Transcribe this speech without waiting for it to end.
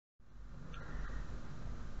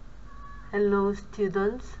Hello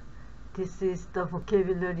students, this is the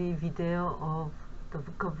vocabulary video of the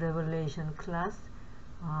Book of Revelation class,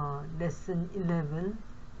 lesson 11.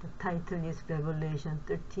 The title is Revelation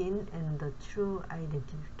 13 and the true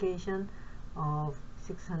identification of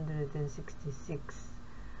 666.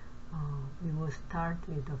 We will start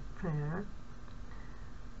with a prayer.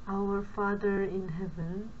 Our Father in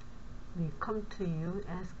heaven, we come to you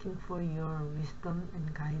asking for your wisdom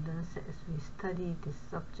and guidance as we study this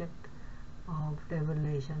subject of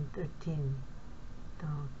Revelation 13, the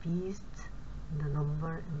beast, the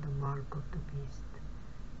number and the mark of the beast.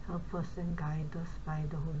 Help us and guide us by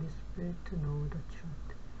the Holy Spirit to know the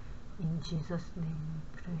truth. In Jesus' name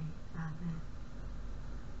we pray. Amen.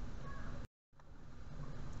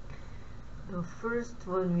 The first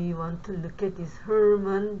one we want to look at is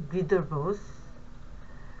Herman Wiederbos.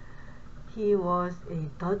 He was a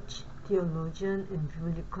Dutch theologian and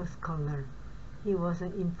biblical scholar. He was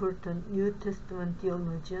an important New Testament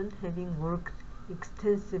theologian, having worked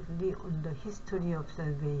extensively on the history of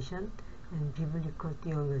salvation and biblical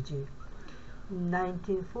theology. In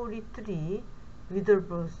 1943,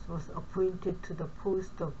 Wiederbos was appointed to the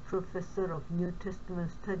post of Professor of New Testament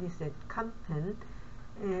Studies at Kampen,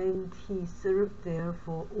 and he served there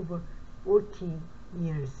for over 40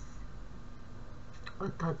 years, a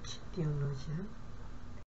Dutch theologian.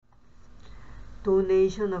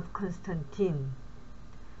 Donation of Constantine.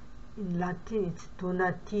 In Latin, it's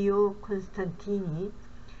Donatio Constantini,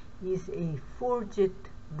 is a forged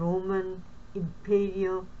Roman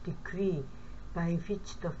imperial decree by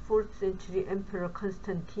which the 4th century Emperor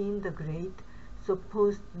Constantine the Great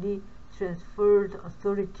supposedly transferred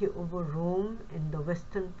authority over Rome and the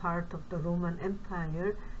western part of the Roman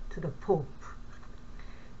Empire to the Pope.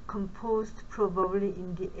 Composed probably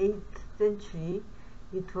in the 8th century,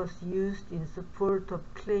 it was used in support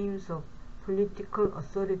of claims of political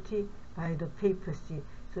authority by the papacy.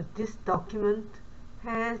 So this document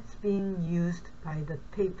has been used by the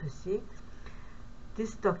papacy.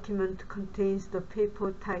 This document contains the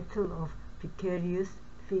papal title of Vicarius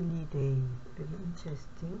Filii Dei. Very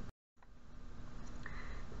interesting.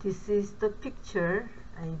 This is the picture.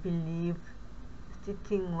 I believe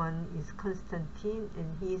sitting one is Constantine,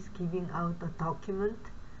 and he is giving out a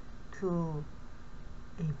document to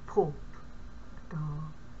a pope, the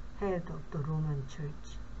head of the Roman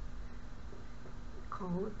Church.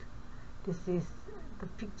 This is the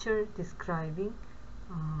picture describing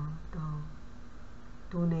the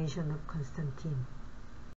donation of Constantine.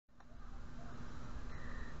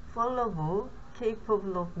 Fallible,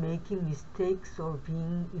 capable of making mistakes or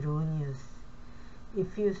being erroneous.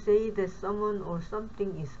 If you say that someone or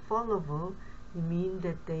something is fallible, you mean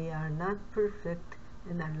that they are not perfect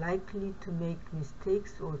and are likely to make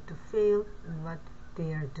mistakes or to fail in what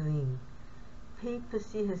they are doing.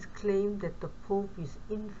 Papacy has claimed that the Pope is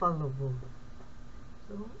infallible.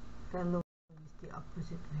 So, fallible is the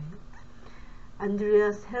opposite way.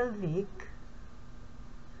 Andreas Helvig,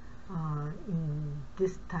 in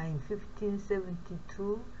this time, 1572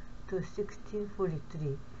 to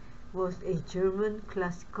 1643, was a German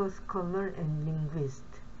classical scholar and linguist.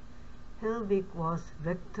 Helvig was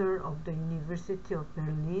rector of the University of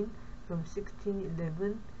Berlin from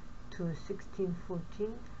 1611 to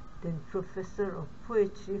 1614, then professor of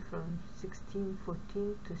poetry from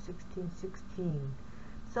 1614 to 1616.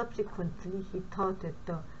 Subsequently, he taught at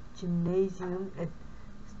the Gymnasium at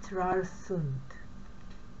Stralsund.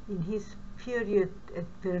 In his period at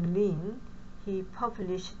Berlin, he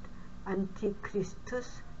published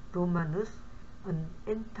Antichristus Romanus, an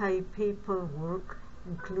anti-papal work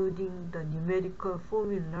including the numerical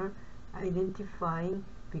formula identifying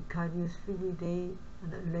Vicarius Filii Dei,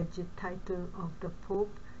 an alleged title of the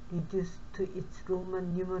Pope, reduced to its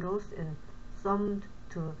Roman numerals and summed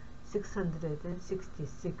to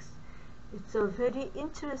 666. It's a very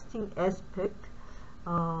interesting aspect.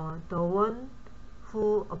 The one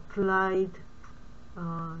who applied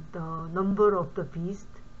the number of the beast,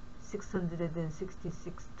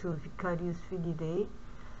 666, to Vicarius Filii Dei,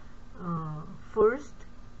 first,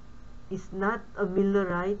 is not a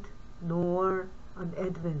Millerite nor an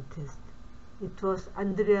Adventist. It was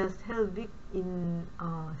Andreas Helvig in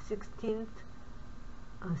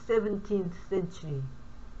 17th century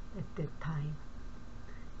at that time.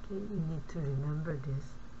 Okay, we need to remember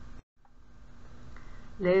this.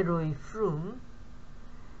 Leroy Froom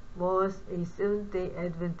was a Seventh-day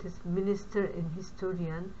Adventist minister and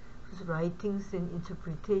historian whose writings and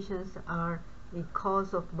interpretations are a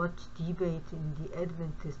cause of much debate in the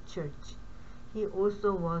Adventist Church. He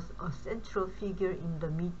also was a central figure in the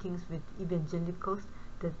meetings with evangelicals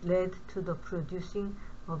that led to the producing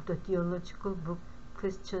of the theological book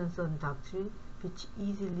Questions on Doctrine, which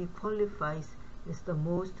easily qualifies as the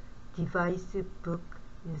most divisive book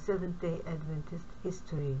in Seventh-day Adventist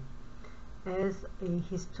history. As a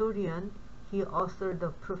historian, he authored The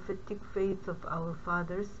Prophetic Faith of Our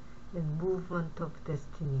Fathers and Movement of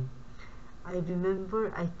Destiny. I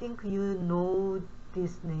remember, I think you know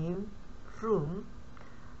this name, Froom,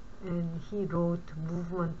 and he wrote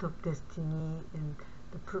Movement of Destiny and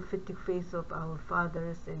The Prophetic Faith of Our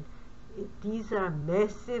Fathers, and these are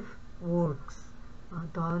massive works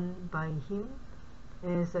done by him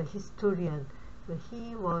as a historian. So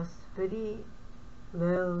he was very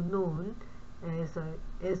well known as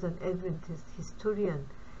an Adventist historian,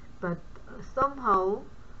 but somehow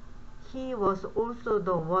he was also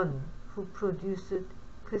the one who produced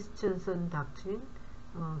Questions on Doctrine,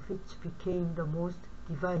 which became the most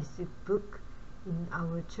divisive book in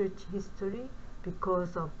our church history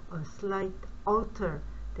because of a slight alter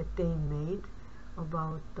that they made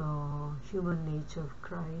about the human nature of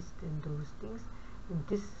Christ and those things. And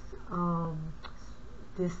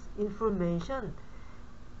this information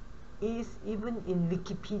is even in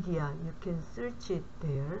Wikipedia. You can search it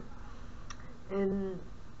there. And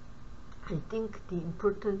I think the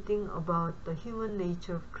important thing about the human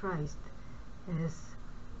nature of Christ as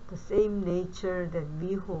the same nature that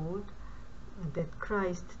we hold, that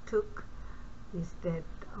Christ took, is that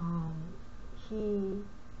he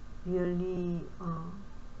really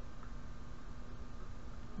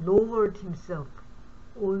lowered himself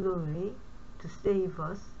all the way to save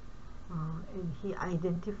us, and he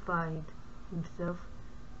identified himself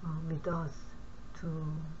with us to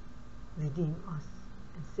redeem us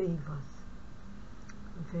and save us.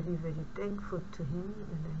 I'm very, very thankful to him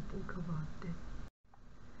when I think about that.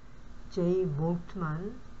 J.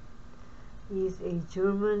 Moltmann is a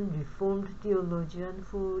German Reformed theologian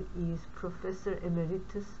who is Professor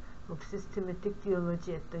Emeritus of Systematic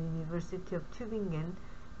Theology at the University of Tübingen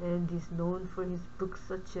and is known for his books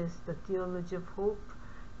such as The Theology of Hope,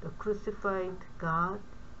 The Crucified God,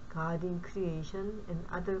 God in Creation, and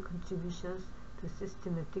other contributions to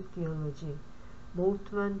systematic theology.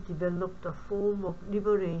 Moltmann developed a form of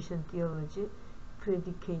liberation theology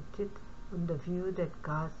predicated on the view that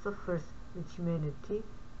God suffers with humanity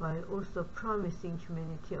while also promising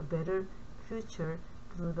humanity a better future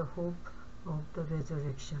through the hope of the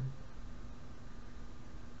resurrection.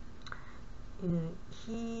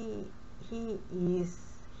 He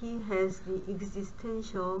has the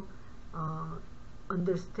existential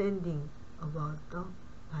understanding about the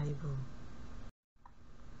Bible.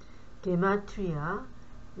 Gematria,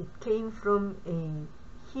 it came from a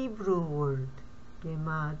Hebrew word.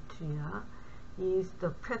 Gematria is the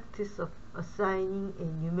practice of assigning a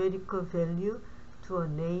numerical value to a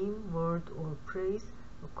name, word, or phrase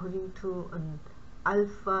according to an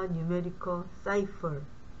alphanumerical cipher.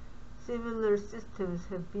 Similar systems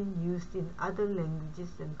have been used in other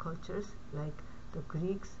languages and cultures like the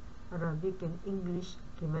Greeks, Arabic, and English.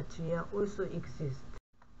 Gematria also exists.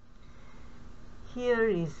 Here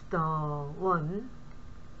is the one.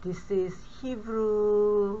 This is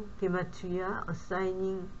Hebrew Gematria,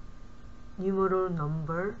 assigning numeral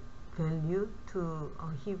number value to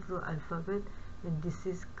a Hebrew alphabet, and this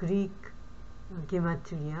is Greek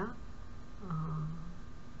Gematria,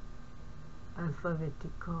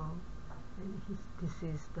 alphabetical, and this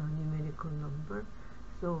is the numerical number.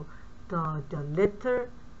 So the letter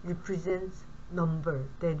represents number,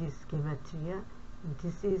 that is Gematria, and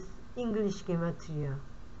this is English Gematria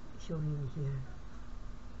showing here.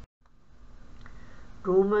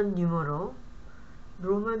 Roman numeral.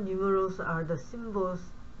 Roman numerals are the symbols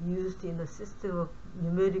used in a system of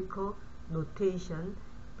numerical notation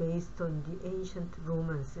based on the ancient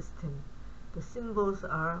Roman system. The symbols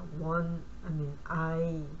are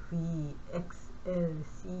I, V, X, L,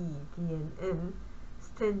 C, D, and M,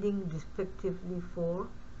 standing respectively for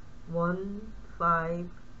 1, 5,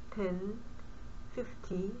 10,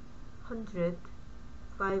 50, 100,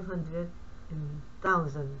 500, and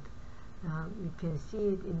 1000. You can see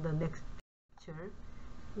it in the next picture.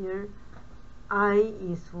 Here, I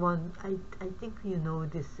is 1. I think you know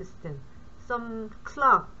this system. Some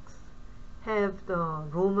clocks have the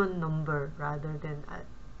Roman number rather than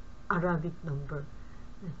Arabic number.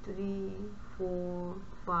 3, 4,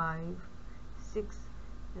 5, 6.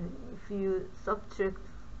 If you subtract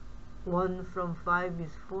 1 from 5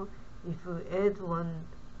 is 4. If you add 1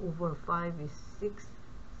 over 5 is 6,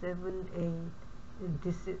 7, 8. And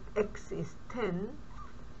this is X is 10.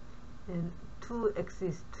 And 2x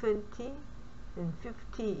is 20, and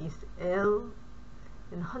 50 is L,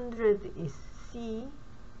 and 100 is C,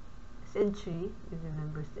 century, you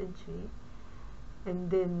remember century,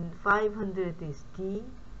 and then 500 is D,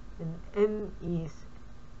 and M is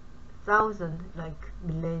 1000, like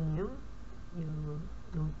millennium. You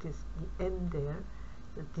notice the M there.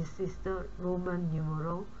 So this is the Roman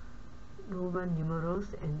numerals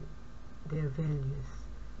and their values,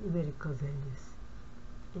 numerical values.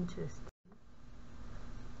 Interesting.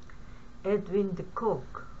 Edwin de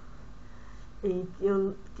Kock, a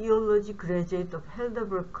theology graduate of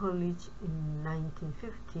Heidelberg College in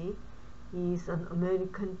 1950, is an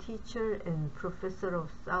American teacher and professor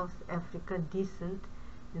of South African descent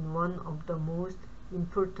and one of the most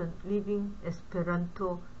important living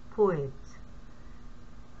Esperanto poets.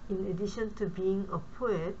 In addition to being a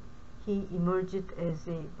poet, he emerged as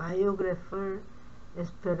a biographer,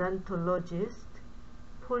 Esperantologist,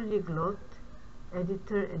 polyglot,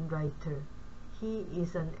 editor and writer. He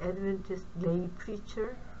is an Adventist lay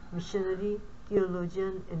preacher, missionary,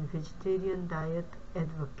 theologian, and vegetarian diet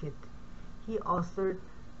advocate. He authored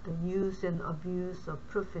The Use and Abuse of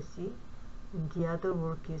Prophecy, and the other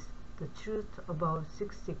work is The Truth About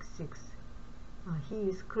 666. He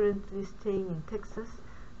is currently staying in Texas.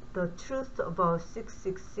 The Truth About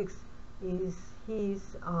 666 is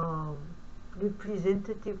his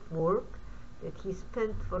representative work that he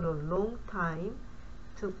spent for a long time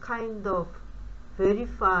to kind of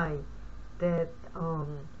verify that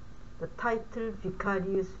the title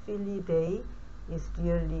Vicarius Filii Dei is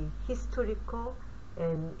really historical,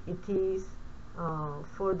 and it is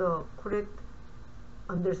for the correct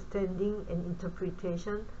understanding and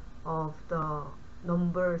interpretation of the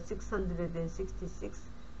number 666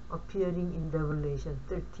 appearing in Revelation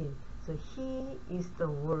 13. So he is the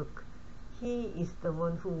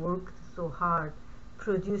one who worked so hard,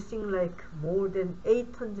 producing like more than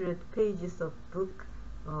 800 pages of book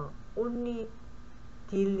only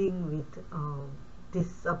dealing with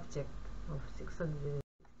this subject of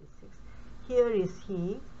 666. Here is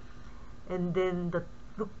he, and then the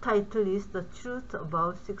book title is The Truth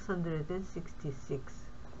About 666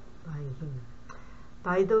 by him.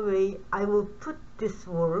 By the way, I will put this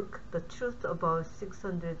work, The Truth About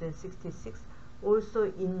 666,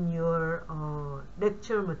 also in your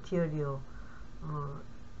lecture material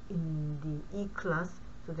in the e-class,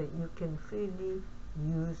 so that you can freely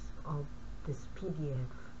use of this PDF.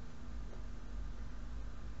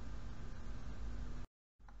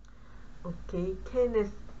 Okay,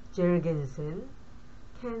 Kenneth Jørgensen.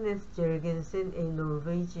 Kenneth Jørgensen, a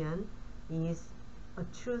Norwegian, is a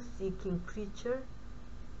truth-seeking preacher,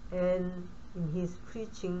 and in his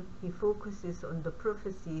preaching he focuses on the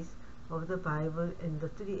prophecies of the Bible and the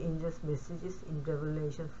three angels' messages in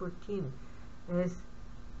Revelation 14, as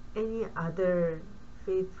any other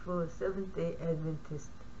faithful Seventh-day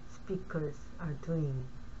Adventist speakers are doing.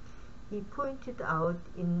 He pointed out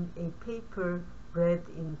in a paper read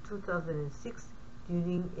in 2006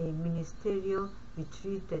 during a ministerial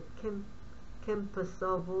retreat at Camp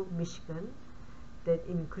Savo, Michigan, that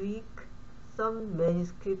in Greek some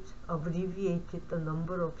manuscripts abbreviated the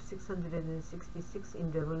number of 666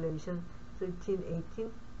 in Revelation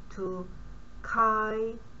 13:18 to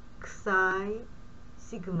Chi, Xi,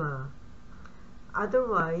 Sigma.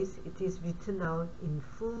 Otherwise, it is written out in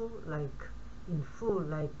full, like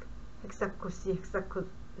hexacosi,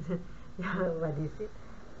 what is it?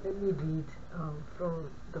 Let me read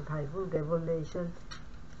from the Bible, Revelation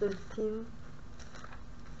 13.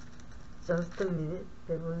 Just a minute.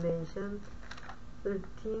 Revelation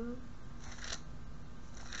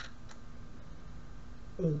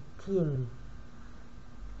 13:18.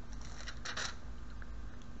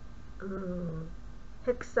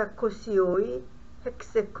 Hexacosioi,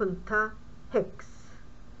 hexeconta, hex.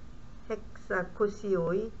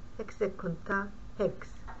 Hexacosioi, hexeconta, hex.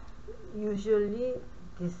 Usually,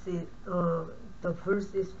 this is the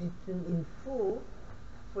verse is written in full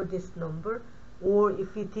for this number, or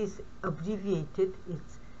if it is abbreviated,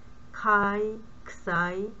 it's Chi,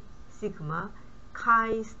 Xi, Sigma.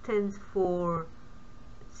 Chi stands for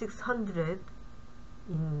 600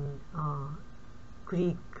 in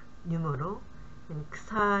Greek numeral, and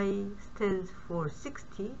Xi stands for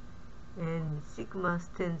 60, and Sigma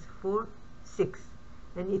stands for 6.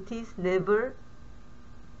 And it is never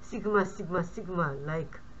Sigma, Sigma, Sigma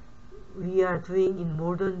like we are doing in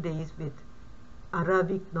modern days with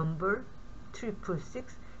Arabic number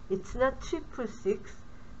 666. It's not 666,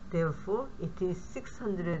 therefore it is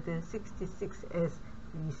 666 as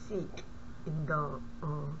we see in the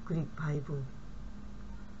Greek Bible.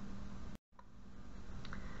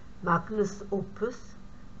 Magnus Opus,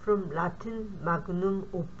 from Latin magnum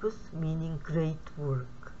opus, meaning great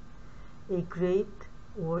work. A great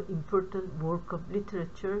or important work of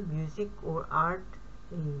literature, music, or art,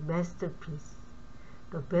 a masterpiece.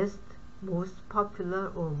 the best, most popular,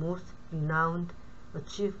 or most renowned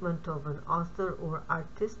achievement of an author or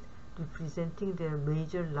artist representing their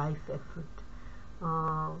major life effort.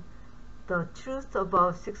 The Truth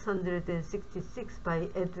About 666 by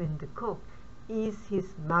Edwin de Kock is his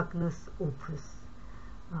magnus opus.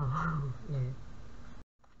 Yeah.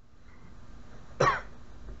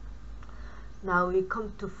 Now we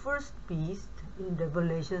come to first beast in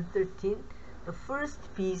Revelation 13. The first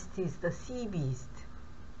beast is the sea beast.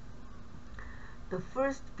 The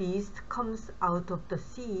first beast comes out of the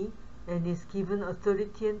sea and is given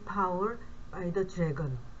authority and power by the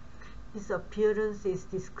dragon. His appearance is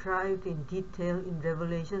described in detail in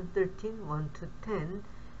Revelation 13, 1 to 10,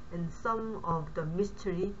 and some of the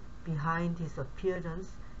mystery behind his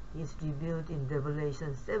appearance is revealed in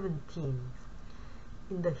Revelation 17.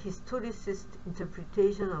 In the historicist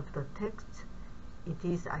interpretation of the text, it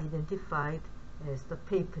is identified as the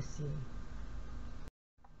papacy.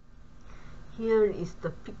 Here is the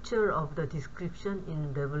picture of the description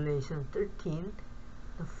in Revelation 13,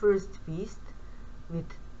 the first beast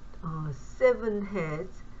with 7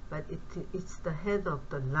 heads, but it's the head of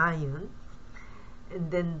the lion,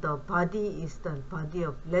 and then the body is the body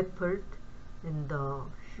of leopard, and the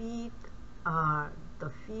feet are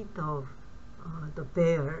the feet of the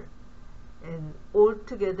bear, and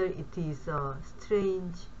altogether it is a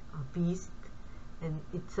strange beast, and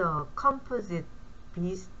it's a composite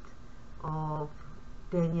beast of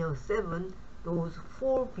Daniel 7. Those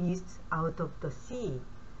 4 beasts out of the sea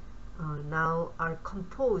now are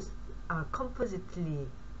compositely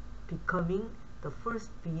becoming the first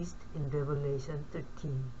beast in Revelation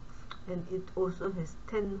 13, and it also has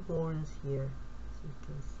 10 horns here, as you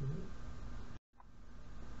can see.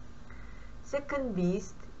 Second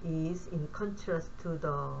beast is in contrast to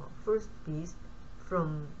the first beast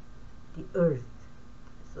from the earth,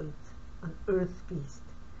 so it's an earth beast.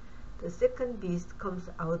 The second beast comes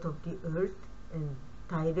out of the earth and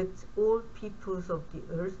directs all peoples of the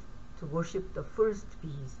earth to worship the first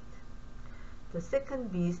beast. The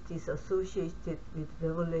second beast is associated with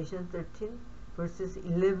Revelation 13 verses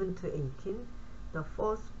 11 to 18, the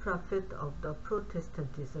false prophet of the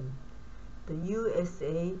Protestantism. The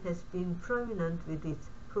USA has been prominent with its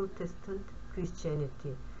Protestant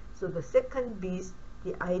Christianity. So the second beast,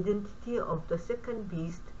 the identity of the second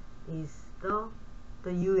beast is the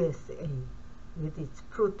USA with its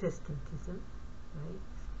Protestantism, right?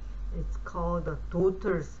 It's called the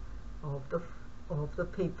daughters of the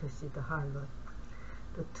papacy, the harlot.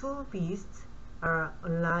 The 2 beasts are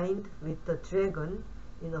aligned with the dragon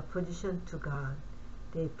in opposition to God.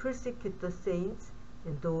 They persecute the saints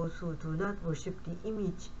and those who do not worship the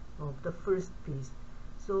image of the first beast.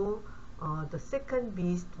 So the second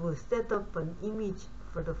beast will set up an image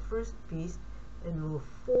for the first beast and will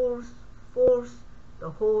force the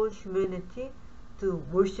whole humanity to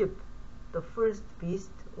worship the first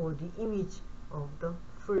beast or the image of the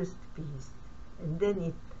first beast. And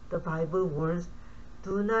then the Bible warns,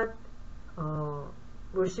 do not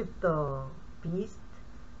worship the beast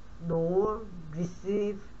nor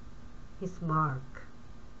receive his mark.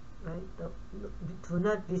 Right? Do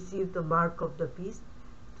not receive the mark of the beast.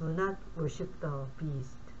 Do not worship the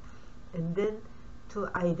beast. And then to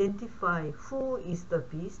identify who is the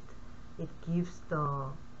beast, it gives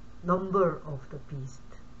the number of the beast.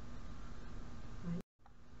 Right?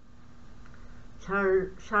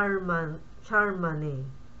 Charlemagne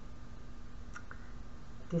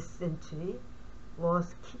this century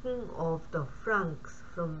was king of the Franks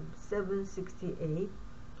from 768,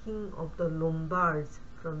 king of the Lombards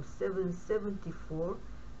from 774,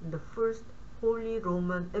 and the first Holy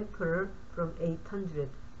Roman Emperor from 800.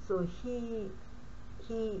 So he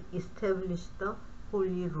established the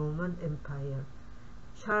Holy Roman Empire.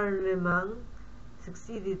 Charlemagne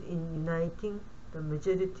succeeded in uniting the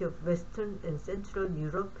majority of Western and Central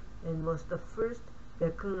Europe and was the first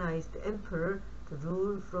recognized emperor to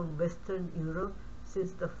rule from Western Europe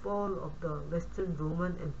since the fall of the Western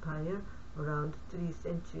Roman Empire around 3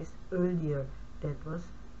 centuries earlier. That was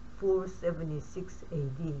 476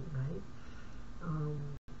 AD, right?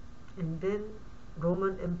 And then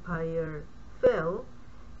Roman Empire fell,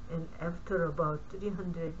 and after about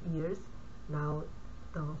 300 years, now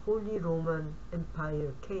the Holy Roman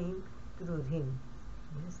Empire came through him.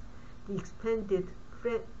 Yes. The expanded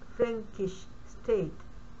Frankish state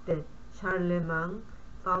that Charlemagne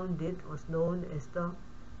founded was known as the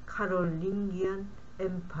Carolingian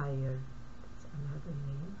Empire. That's another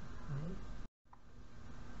name, right?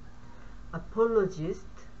 Apologist.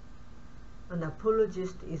 An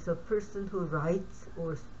apologist is a person who writes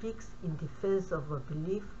or speaks in defense of a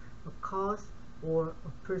belief, a cause, or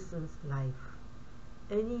a person's life.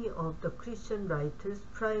 any of the Christian writers,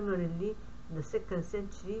 primarily in the 2nd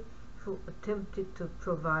century, who attempted to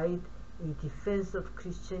provide a defense of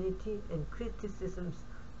Christianity and criticisms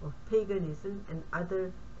of paganism and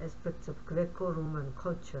other aspects of Greco-Roman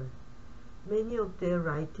culture. Many of their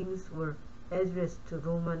writings were addressed to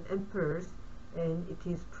Roman emperors, and it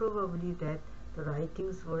is probably that the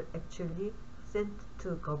writings were actually sent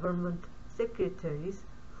to government secretaries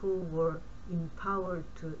who were empowered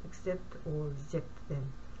to accept or reject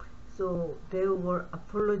them. So there were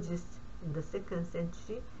apologists in the 2nd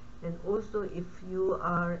century, and also if you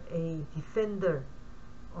are a defender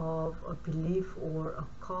of a belief or a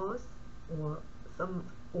cause or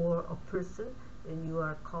a person, then you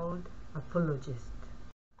are called apologist.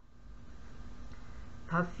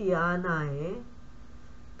 Paphianae,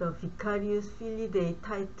 the Vicarius Filii Dei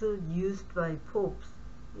title used by popes,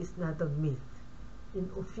 is not a myth. In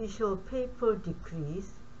official papal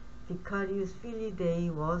decrees, Vicarius Filii Dei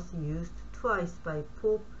was used twice by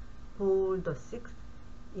Pope Paul VI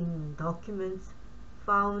in documents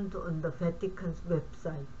found on the Vatican's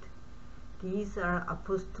website. These are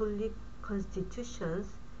apostolic constitutions,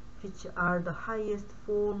 which are the highest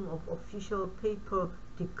form of official papal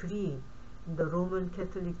decree in the Roman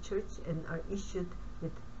Catholic Church and are issued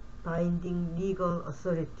with binding legal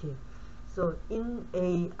authority. So in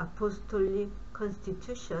a apostolic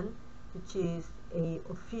constitution, which is an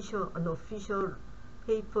official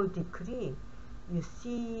papal decree, you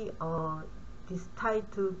see this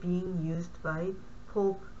title being used by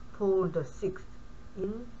Pope Paul VI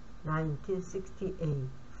in 1968.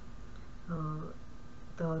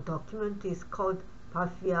 The document is called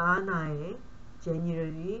Paphianae,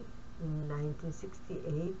 January in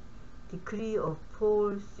 1968, decree of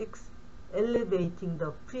Paul VI elevating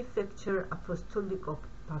the Prefecture Apostolic of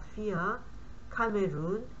Paphia,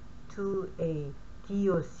 Cameroon, to a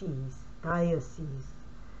diocese.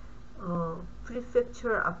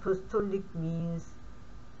 Prefecture Apostolic means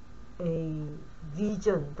a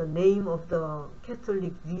region, the name of the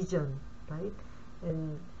Catholic region, right?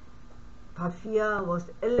 And Paphia was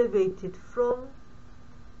elevated from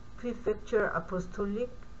Prefecture Apostolic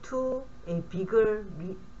to a bigger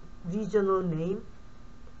regional name,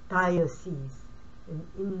 diocese. And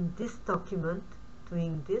in this document,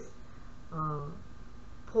 doing this,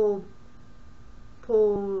 Pope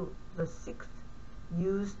Paul VI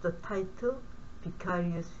used the title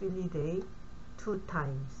Vicarius Filii Dei 2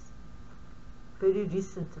 times. Very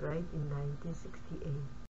recent, right? In 1968.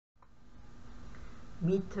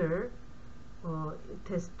 Mitre, it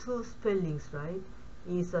has 2 spellings, right?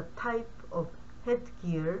 Is a type of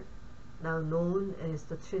headgear now known as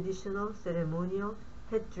the traditional ceremonial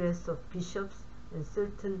headdress of bishops and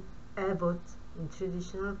certain abbots in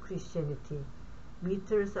traditional Christianity.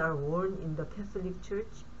 Mitres are worn in the Catholic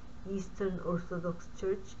Church, Eastern Orthodox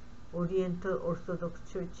Church, Oriental Orthodox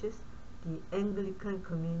churches, the Anglican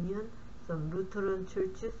Communion, some Lutheran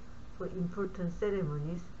churches for important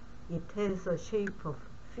ceremonies. It has a shape of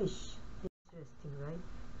fish. Interesting, right?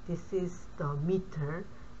 This is the mitre,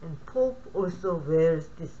 and Pope also wears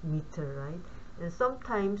this mitre, right? And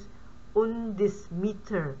sometimes on this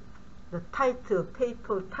mitre, the title,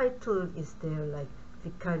 papal title is there, like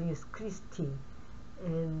Vicarius Christi,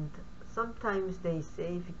 and sometimes they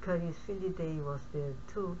say Vicarius Filii Dei was there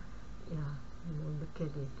too. Yeah, look at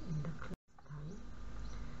it in the class time.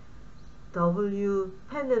 W.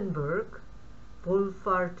 Pannenberg,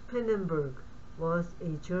 Wolfhard Pannenberg, was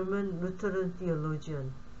a German Lutheran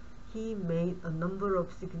theologian. He made a number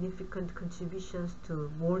of significant contributions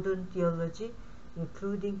to modern theology,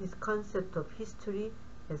 including his concept of history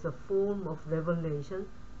as a form of revelation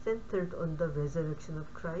centered on the resurrection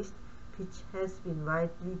of Christ, which has been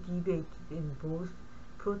widely debated in both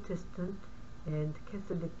Protestant and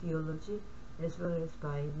Catholic theology, as well as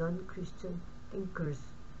by non-Christian thinkers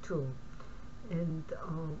too. And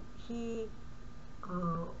he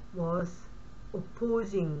was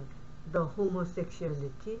opposing the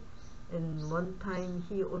homosexuality, and one time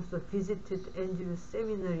he also visited Andrews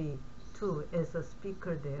Seminary too as a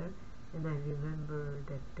speaker there, and I remember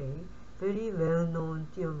that day. Very well-known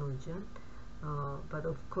theologian, but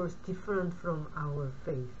of course different from our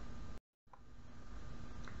faith.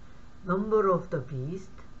 Number of the beast.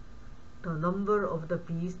 The number of the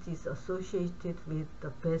beast is associated with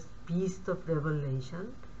the best beast of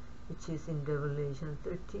Revelation, which is in Revelation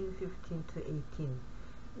 13, 15 to 18.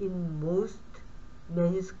 In most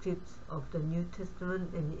manuscripts of the New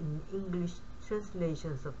Testament and in English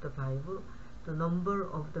translations of the Bible, the number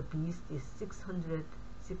of the beast is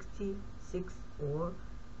 666, or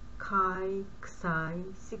Chi, Xi,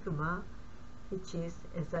 Sigma, which is,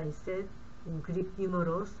 as I said, in Greek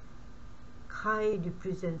numerals, Chi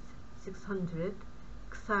represents 600,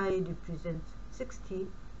 Xi represents 60,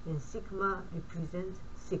 and Sigma represents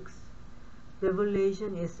 6.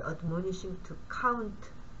 Revelation is admonishing to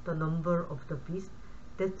count the number of the beast.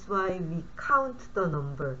 That's why we count the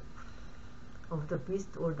number of the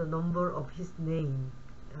beast, or the number of his name.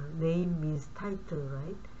 Name means title,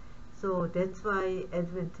 right? So that's why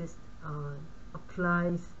Adventists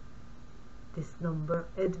applies this number.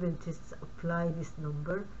 Adventists apply this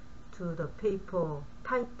number to the papal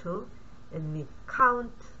title, and we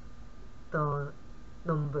count the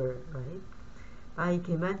number, right? By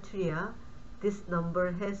Gematria, this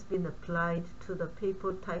number has been applied to the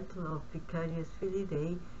papal title of Vicarius Filii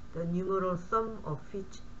Dei, the numeral sum of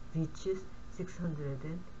which reaches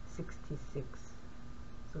 666.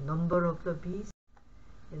 So number of the beast.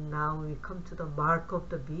 And now we come to the mark of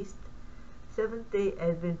the beast. Seventh-day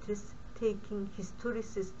Adventists, taking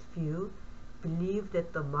historicist view, believe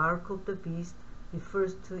that the mark of the beast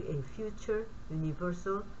refers to a future,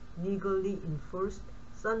 universal, legally enforced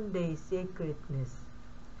Sunday sacredness.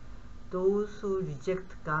 Those who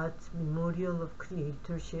reject God's memorial of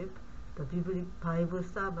creatorship, the Bible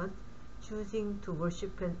Sabbath, choosing to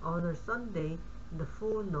worship and honor Sunday in the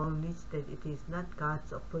full knowledge that it is not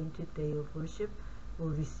God's appointed day of worship, will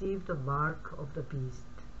receive the mark of the beast.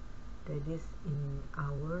 That is in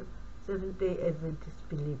our Seventh-day Adventist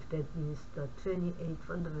belief. That means the 28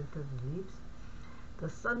 fundamental beliefs. The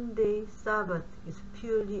Sunday Sabbath is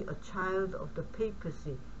purely a child of the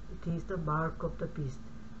papacy. It is the mark of the beast.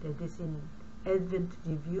 That is in Advent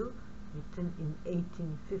Review, written in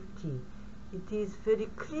 1850. It is very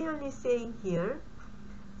clearly saying here,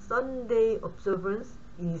 Sunday observance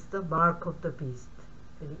is the mark of the beast.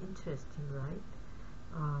 Very interesting, right?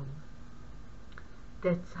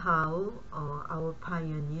 That's how our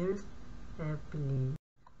pioneers have believed.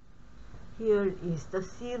 Here is the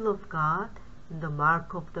seal of God and the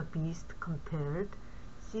mark of the beast compared.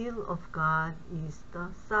 Seal of God is the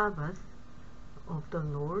Sabbath of the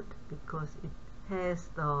Lord, because it has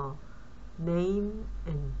the name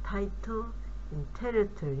and title and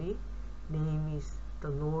territory. Name is the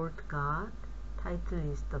Lord God, title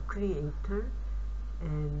is the Creator,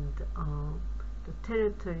 and the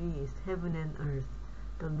territory is heaven and earth.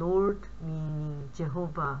 The Lord meaning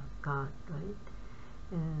Jehovah God, right?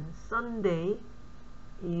 And Sunday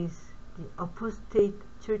is the apostate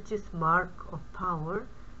church's mark of power,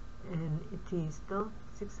 and it is the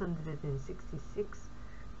 666.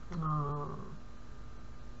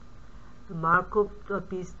 The mark of the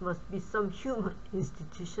beast must be some human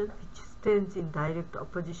institution which stands in direct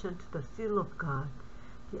opposition to the seal of God.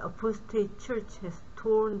 The apostate church has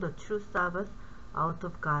torn the true Sabbath out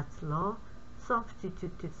of God's law,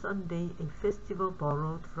 substituted Sunday, a festival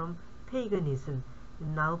borrowed from paganism,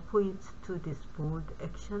 and now points to this bold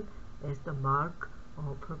action as the mark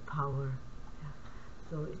of her power.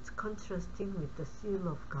 So it's contrasting with the seal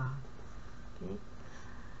of God. Okay.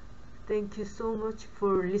 Thank you so much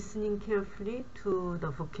for listening carefully to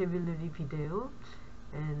the vocabulary video,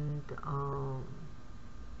 and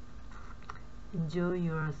enjoy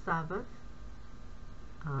your Sabbath,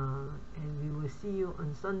 and we will see you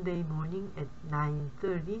on Sunday morning at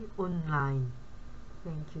 9:30 online.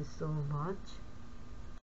 Thank you so much.